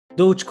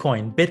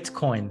Dogecoin,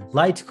 Bitcoin,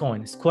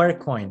 Litecoin,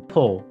 Squarecoin,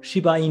 Po,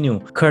 Shiba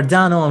Inu,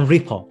 Cardano, and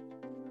Ripple.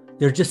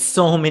 There are just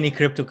so many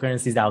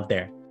cryptocurrencies out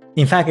there.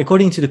 In fact,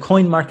 according to the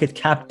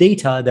CoinMarketCap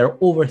data, there are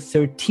over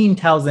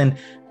 13,000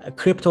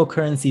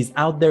 cryptocurrencies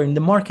out there in the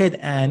market,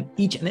 and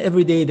each and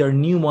every day there are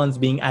new ones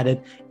being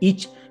added,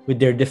 each with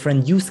their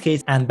different use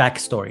case and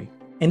backstory.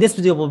 In this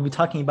video, we'll be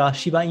talking about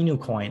Shiba Inu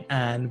coin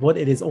and what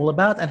it is all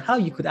about and how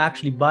you could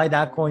actually buy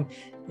that coin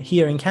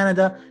here in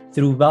Canada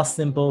through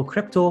Wealthsimple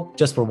Crypto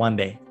just for one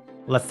day.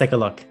 Let's take a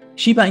look.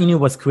 Shiba Inu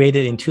was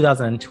created in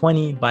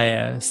 2020 by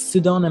a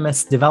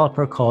pseudonymous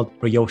developer called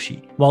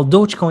𝗖𝐋𝐈𝐖. While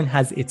Dogecoin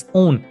has its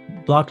own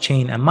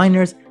blockchain and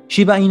miners,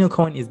 Shiba Inu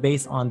coin is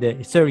based on the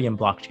Ethereum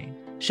blockchain.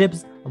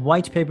 SHIB's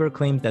white paper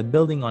claims that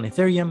building on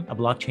Ethereum, a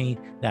blockchain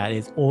that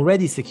is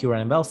already secure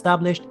and well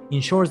established,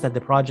 ensures that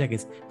the project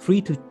is free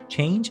to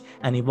change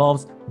and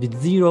evolves with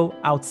zero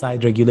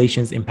outside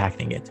regulations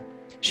impacting it.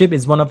 SHIB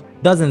is one of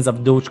dozens of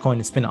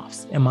Dogecoin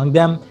spin-offs. Among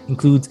them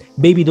includes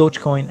Baby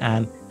Dogecoin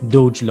and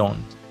Doge Loan.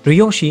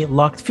 𝗖𝐋𝐈𝐖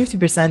locked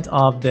 50%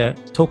 of the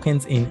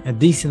tokens in a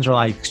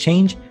decentralized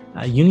exchange,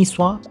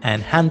 Uniswap,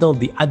 and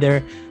handled the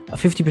other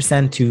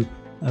 50% to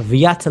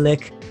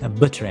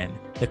𝗖𝐋𝐈𝐖𝐊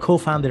the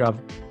co-founder of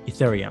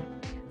Ethereum.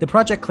 The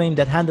project claimed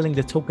that handling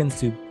the tokens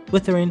to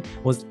Buterin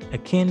was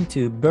akin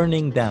to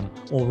burning them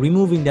or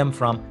removing them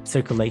from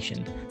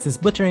circulation, since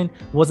Buterin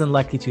wasn't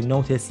likely to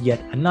notice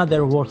yet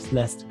another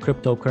worthless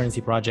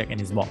cryptocurrency project in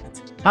his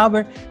wallet.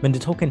 However, when the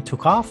token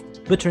took off,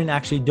 Buterin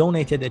actually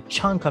donated a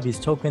chunk of his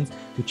tokens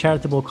to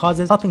charitable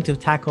causes, helping to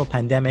tackle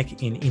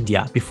pandemic in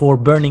India before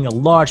burning a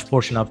large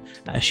portion of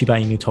Shiba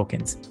Inu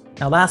tokens.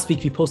 Now, last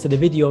week we posted a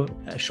video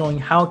showing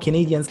how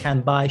Canadians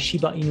can buy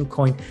Shiba Inu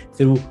coin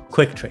through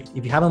Quick Trade.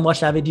 If you haven't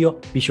watched that video,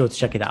 be sure to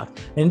check it out.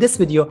 In this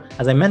video,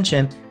 as I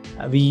mentioned,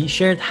 we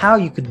shared how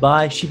you could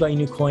buy Shiba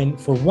Inu coin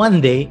for one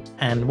day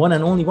and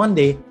only one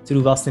day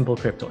through Wealthsimple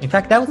Crypto. In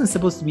fact, that wasn't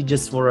supposed to be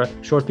just for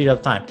a short period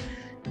of time.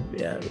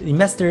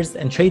 Investors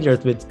and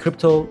traders with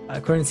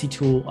cryptocurrency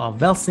tool of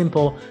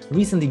Wealthsimple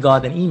recently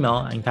got an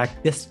email, in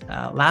fact this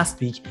last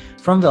week,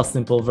 from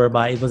Wealthsimple,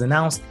 whereby it was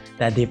announced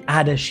that they've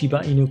added Shiba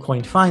Inu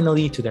coin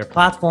finally to their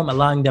platform,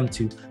 allowing them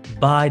to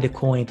buy the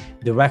coin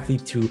directly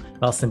through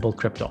Wealthsimple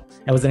Crypto.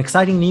 It was an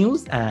exciting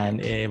news,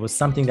 and it was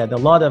something that a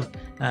lot of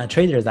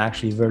traders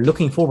actually were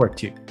looking forward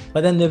to.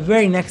 But then the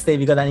very next day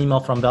we got an email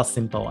from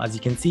Wealthsimple. As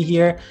you can see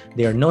here,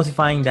 they are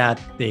notifying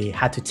that they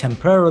had to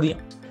temporarily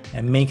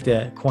and make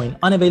the coin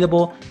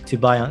unavailable to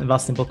buy on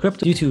Wealthsimple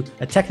Crypto due to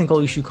a technical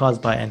issue caused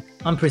by an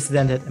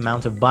unprecedented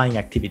amount of buying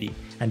activity.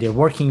 And they're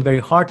working very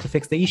hard to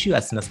fix the issue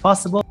as soon as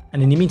possible.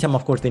 And in the meantime,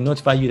 of course, they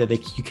notify you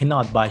that you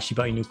cannot buy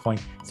Shiba Inu coin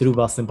through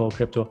Wealthsimple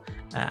Crypto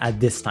at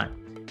this time.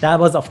 That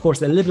was, of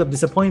course, a little bit of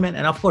disappointment,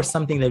 and of course,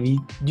 something that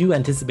we do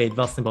anticipate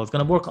Wealthsimple is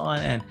going to work on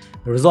and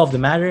resolve the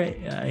matter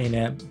in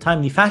a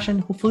timely fashion,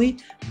 hopefully.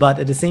 But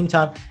at the same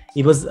time,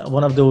 it was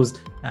one of those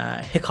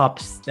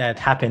hiccups that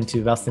happened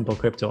to Wealthsimple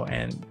Crypto.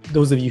 And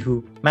those of you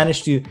who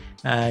managed to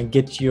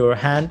get your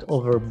hand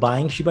over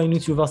buying Shiba Inu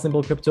through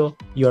Wealthsimple Crypto,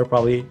 you are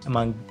probably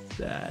among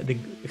the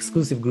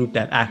exclusive group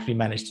that actually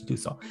managed to do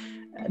so.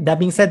 That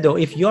being said, though,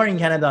 if you're in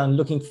Canada and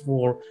looking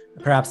for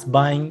perhaps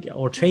buying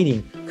or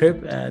trading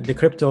the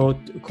crypto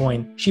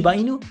coin Shiba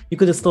Inu, you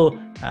could still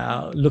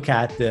look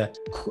at the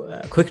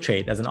Quick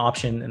Trade as an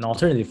option, an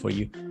alternative for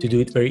you to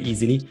do it very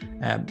easily.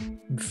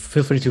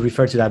 Feel free to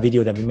refer to that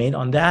video that we made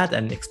on that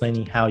and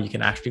explaining how you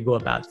can actually go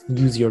about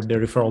use the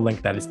referral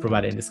link that is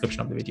provided in the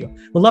description of the video.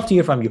 We'd love to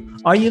hear from you.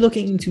 Are you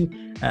looking into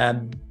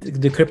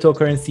the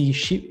cryptocurrency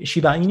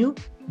Shiba Inu?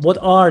 What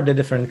are the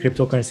different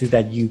cryptocurrencies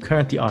that you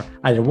currently are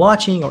either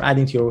watching or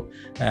adding to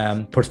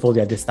your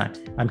portfolio at this time?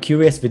 I'm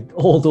curious, with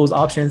all those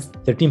options,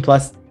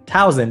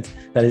 13,000+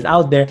 that is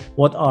out there,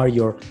 what are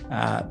your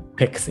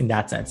picks in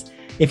that sense?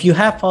 If you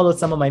have followed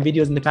some of my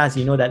videos in the past,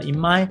 you know that in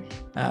my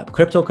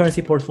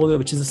cryptocurrency portfolio,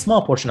 which is a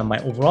small portion of my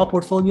overall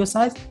portfolio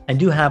size, I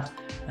do have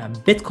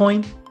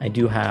Bitcoin, I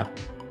do have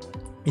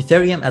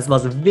Ethereum, as well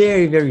as a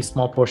very, very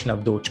small portion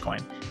of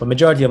Dogecoin. But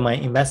majority of my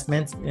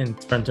investments in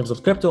terms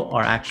of crypto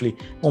are actually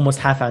almost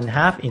half and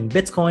half in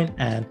Bitcoin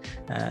and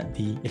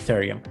the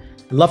Ethereum.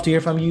 I'd love to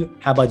hear from you.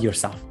 How about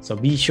yourself? So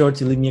be sure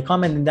to leave me a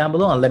comment down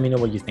below and let me know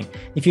what you think.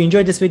 If you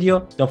enjoyed this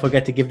video, don't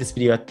forget to give this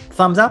video a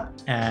thumbs up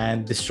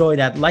and destroy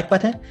that like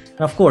button.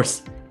 And of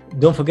course,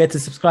 don't forget to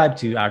subscribe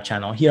to our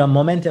channel. Here on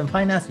Momentum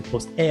Finance, we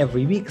post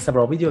every week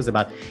several videos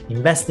about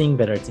investing,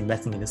 whether it's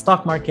investing in the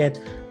stock market,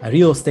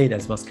 real estate,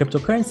 as well as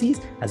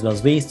cryptocurrencies, as well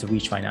as ways to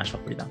reach financial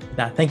freedom. With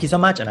that, thank you so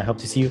much, and I hope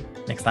to see you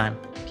next time.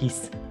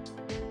 Peace.